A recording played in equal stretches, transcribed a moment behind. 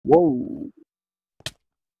Whoa.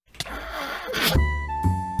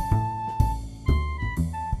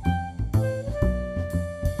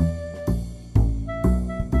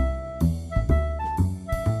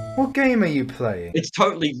 What game are you playing? It's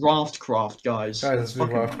totally Raftcraft, guys. Guys, It's it's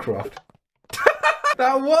fucking Raftcraft.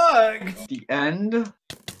 That worked! the end.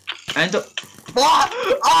 End of.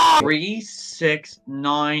 Ah! 3, 6,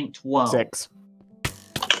 9, 12. 6.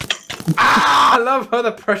 I love how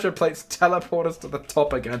the pressure plates teleport us to the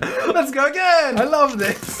top again. Let's go again! I love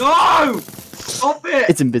this! No! Stop it!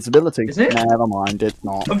 It's invisibility. Is it? Never mind, it's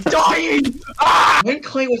not. I'm dying! Ah! When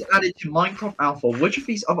clay was added to Minecraft Alpha, which of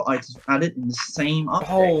these other items were added in the same update?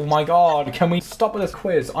 Oh my god, can we stop with this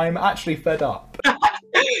quiz? I'm actually fed up.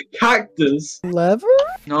 Cactus. Lever?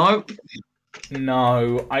 No.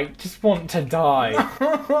 No, I just want to die.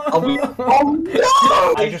 Oh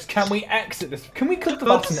no! Can we exit this? Can we click the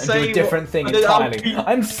Not button and say do a different thing what- entirely?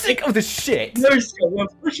 I'm sick of this shit! No, Scott, we're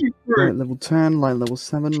pushing through. Light level 10, light level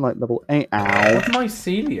 7, light level 8. Ow. What's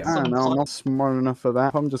mycelium? I don't know, I'm not smart enough for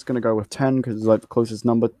that. I'm just gonna go with 10 because it's like the closest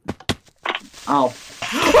number. Ow.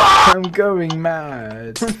 I'm going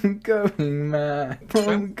mad. I'm going mad.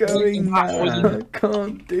 I'm going mad. I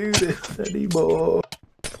can't do this anymore.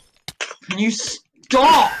 Can you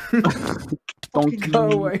stop? Don't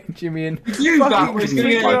Go away, Jimmy, and You that was gonna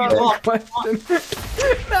get fucking you off. question.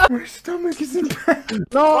 No, my stomach is in pain.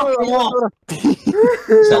 No!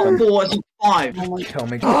 Stop 4 and 5. Tell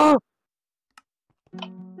me.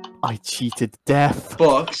 I cheated death.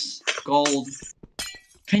 Books. Gold.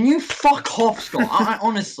 Can you fuck off, Scott? I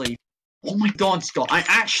honestly. Oh my god, Scott. I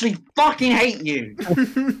actually fucking hate you.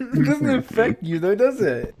 It doesn't affect you though, does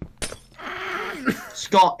it?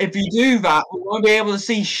 Scott, if you do that, we won't be able to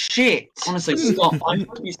see shit. Honestly, Scott, I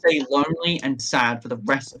hope you stay lonely and sad for the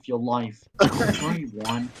rest of your life.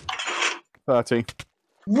 21. 30.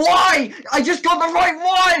 Why? I just got the right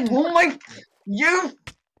one! Oh my... You...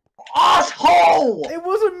 asshole! It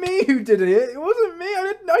wasn't me who did it. It wasn't me.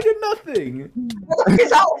 I did nothing.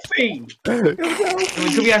 It's Alfie! It was I mean, we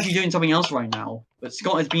Alfie. could be actually doing something else right now, but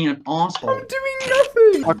Scott is being an asshole. I'm doing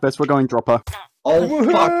nothing. Fuck this, we're going dropper. Oh,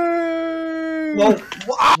 fuck. Whoa. Whoa,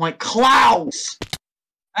 wow, my clouds!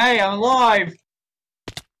 Hey, I'm alive!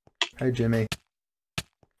 Hey Jimmy.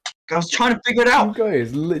 I was trying to figure it You out.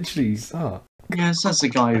 guys literally suck. Yes, that's the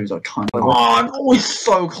guy who's a cunt. Oh, I'm always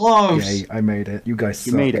so close! Yay, I made it. You guys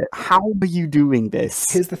suck. You made it. How are you doing this?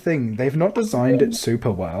 Here's the thing, they've not designed it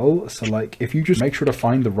super well, so like, if you just make sure to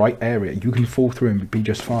find the right area, you can fall through and be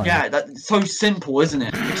just fine. Yeah, that's so simple, isn't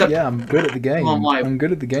it? Except, Yeah, I'm good at the game. Oh my- I'm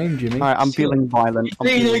good at the game, Jimmy. Alright, I'm feeling violent. I'm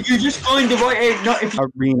you feeling... just find the right area. No, if you...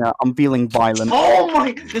 Arena, I'm feeling violent. Oh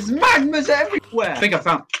my, there's magmas everywhere! I think I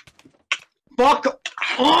found... Fuck!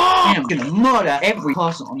 Oh, I'm gonna murder every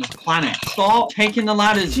person on this planet. Stop taking the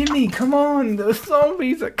ladders. Jimmy, come on, the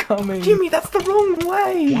zombies are coming. Jimmy, that's the wrong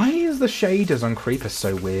way. Why is the shaders on creepers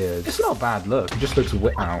so weird? It's not a bad look, it just looks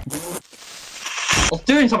wet out. I was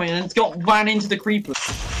doing something and it's got ran into the creepers.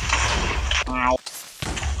 Ow.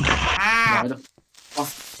 Ah!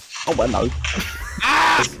 Oh, well, no.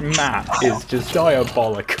 This map is just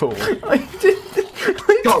diabolical. I did.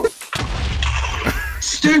 Go!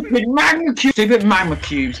 Stupid magma cubes! Stupid magma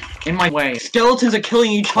cubes in my way. Skeletons are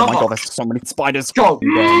killing each Oh other. my god, there's so many spiders. Go!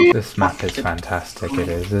 This map is fantastic, it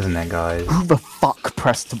is, isn't it, guys? Who the fuck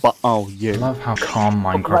pressed the button? Oh, I you. love how calm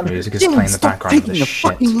Minecraft music is Jimmy, playing in the stop background of taking this the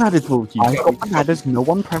shit. fucking ladders, will you? I got the ladders, no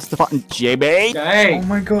one pressed the button. Jimmy! Hey! Oh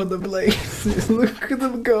my god, the blazes! Look at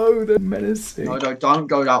them go, they're menacing. No, don't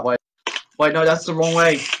go that way. Wait, no, that's the wrong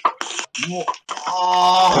way.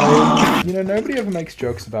 Oh. You know, nobody ever makes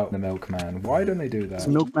jokes about the milkman. Why don't they do that? It's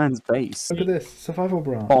Milkman's base. Look at this, survival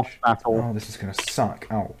branch. Boss battle. Oh, this is gonna suck.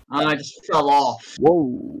 Ow. I just fell off.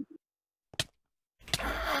 Whoa.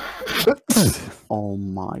 Oh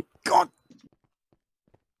my god.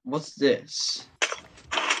 What's this?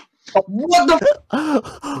 What the?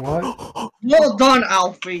 What? Well done,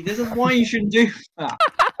 Alfie. This is why you shouldn't do that.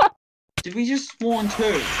 Did we just spawn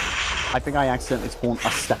two? I think I accidentally spawned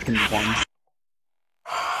a second one.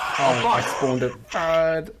 Oh, I spawned it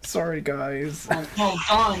bad. Sorry, guys. Well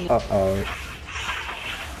done. Uh-oh.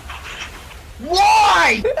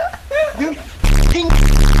 Why? You f***ing...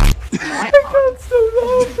 I can't stop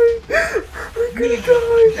laughing. I'm gonna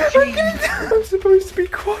die. I'm gonna die. I'm supposed to be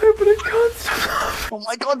quiet, but I can't stop laughing. Oh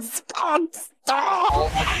my god, Scott!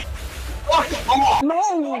 Stop! Fuck off!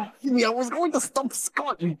 No! Jimmy, I was going to stop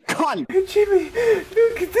Scott, you cunt! Hey, Jimmy,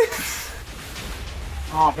 look at this.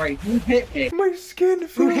 Oh, great. Who hit me? My skin Who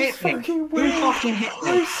feels hit me? fucking Who weird. fucking hit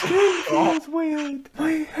My me? skin feels weird.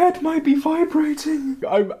 My head might be vibrating.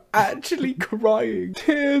 I'm actually crying.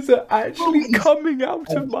 Tears are actually coming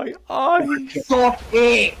out of my eyes. Stop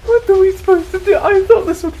it! What are we supposed to do? I thought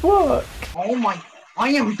this would work. Oh my... I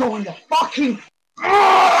am going to fucking...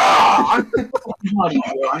 I'm gonna fucking murder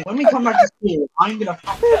you. When we come back to school, I'm gonna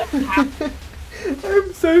fucking...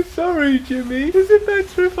 I'm so sorry, Jimmy. Is it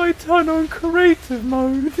better if I turn on creative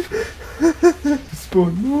mode?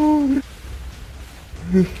 Spawn more.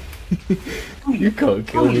 You can't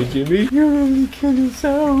kill me, Jimmy. You only kill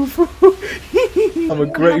yourself. I'm a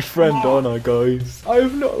great friend, aren't I, guys? I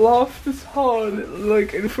have not laughed this hard,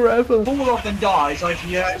 like, in forever. Fall off and die so I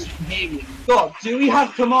can actually hear you. God, do we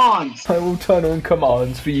have commands? I will turn on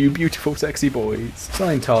commands for you beautiful, sexy boys.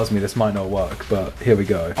 Something tells me this might not work, but here we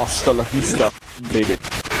go. Hasta la vista, baby.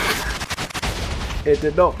 It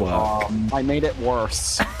did not work. I made it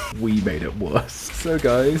worse. We made it worse. So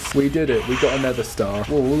guys, we did it. We got another star.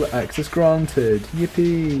 All access granted.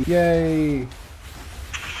 Yippee! Yay!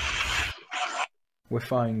 We're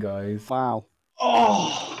fine, guys. Wow.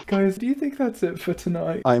 Oh! Guys, do you think that's it for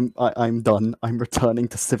tonight? I'm done. I'm returning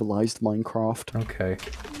to civilized Minecraft. Okay.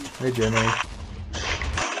 Hey, Jimmy.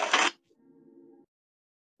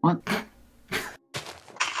 What?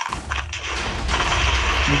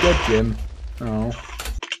 You dead, Jim? Oh.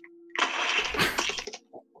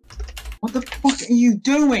 What the fuck are you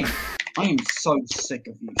doing? I am so sick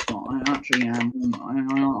of you, Scott. I actually am. I'm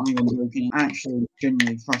not even joking. Actually,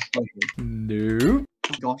 genuinely frustrated. No.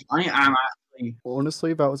 Oh gosh, I am actually.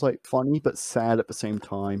 Honestly, that was like funny but sad at the same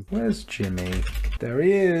time. Where's Jimmy? There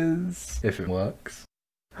he is. If it works.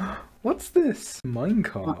 What's this?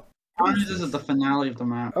 Minecart. Apparently this is the finale of the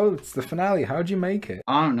map. Oh, it's the finale. How'd you make it?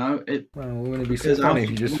 I don't know. Well, wouldn't it be so Because funny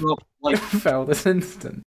if you just like fell this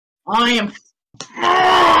instant? I am.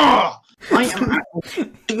 I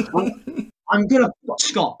am. I'm gonna.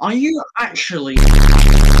 Scott, are you actually?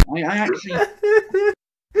 I actually.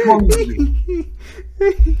 You.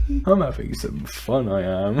 I'm having some fun, I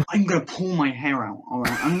am. I'm gonna pull my hair out,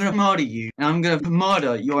 alright? I'm gonna murder you, and I'm gonna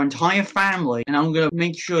murder your entire family, and I'm gonna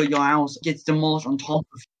make sure your house gets demolished on top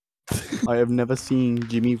of you. I have never seen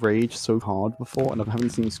Jimmy rage so hard before, and I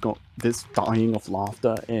haven't seen Scott this dying of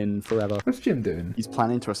laughter in forever. What's Jim doing? He's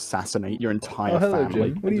planning to assassinate your entire hello,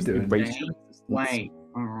 family. Jim. What are you Just doing? erase your existence. Wait,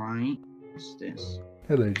 alright. What's this?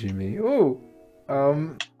 Hello, Jimmy. Oh,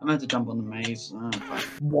 I'm meant to jump on the maze. Fuck.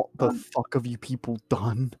 What the fuck have you people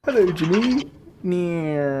done? hello, Jimmy.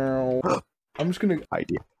 Meow. I'm just gonna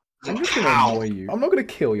Idea. Ow. annoy you. I'm not gonna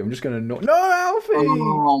kill you. I'm just gonna annoy. No, Alfie.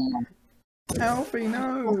 Oh my. Alfie,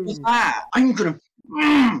 no. What was that? I'm gonna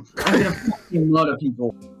fucking murder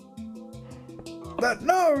people.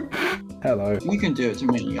 No. Hello. You can do it to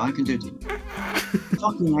me. I can do it to you. I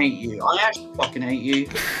fucking hate you. I actually fucking hate you.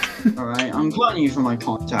 Alright, I'm cutting you from my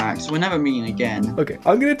contacts. We're never meeting again. Okay,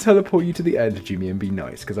 I'm gonna teleport you to the edge, Jimmy, and be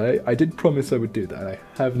nice, because I did promise I would do that. I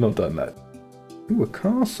have not done that. Ooh, a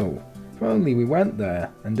castle. If only we went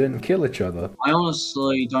there and didn't kill each other. I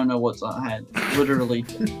honestly don't know what's ahead. Literally,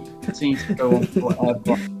 it seems to go on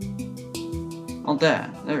forever. Oh,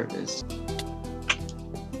 there it is.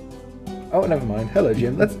 Oh, never mind. Hello,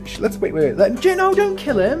 Jim. Let's wait. Jim, no, don't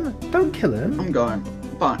kill him. Don't kill him. I'm going.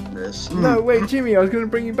 Fuck this. No, wait, Jimmy. I was gonna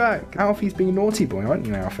bring you back. Alfie's being a naughty boy, aren't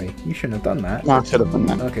you, Alfie? You shouldn't have done that. No, I should have done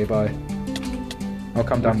that. Okay, bye. I'll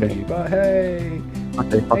come down with you. But hey.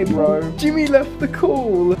 Okay, fuck Hey, you. bro. Jimmy left the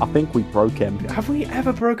call. I think we broke him. Have we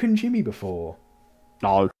ever broken Jimmy before?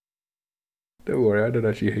 No. Don't worry, I don't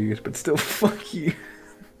actually hate you, but still, fuck you.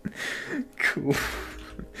 Cool.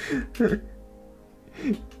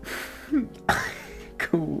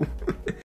 Cool.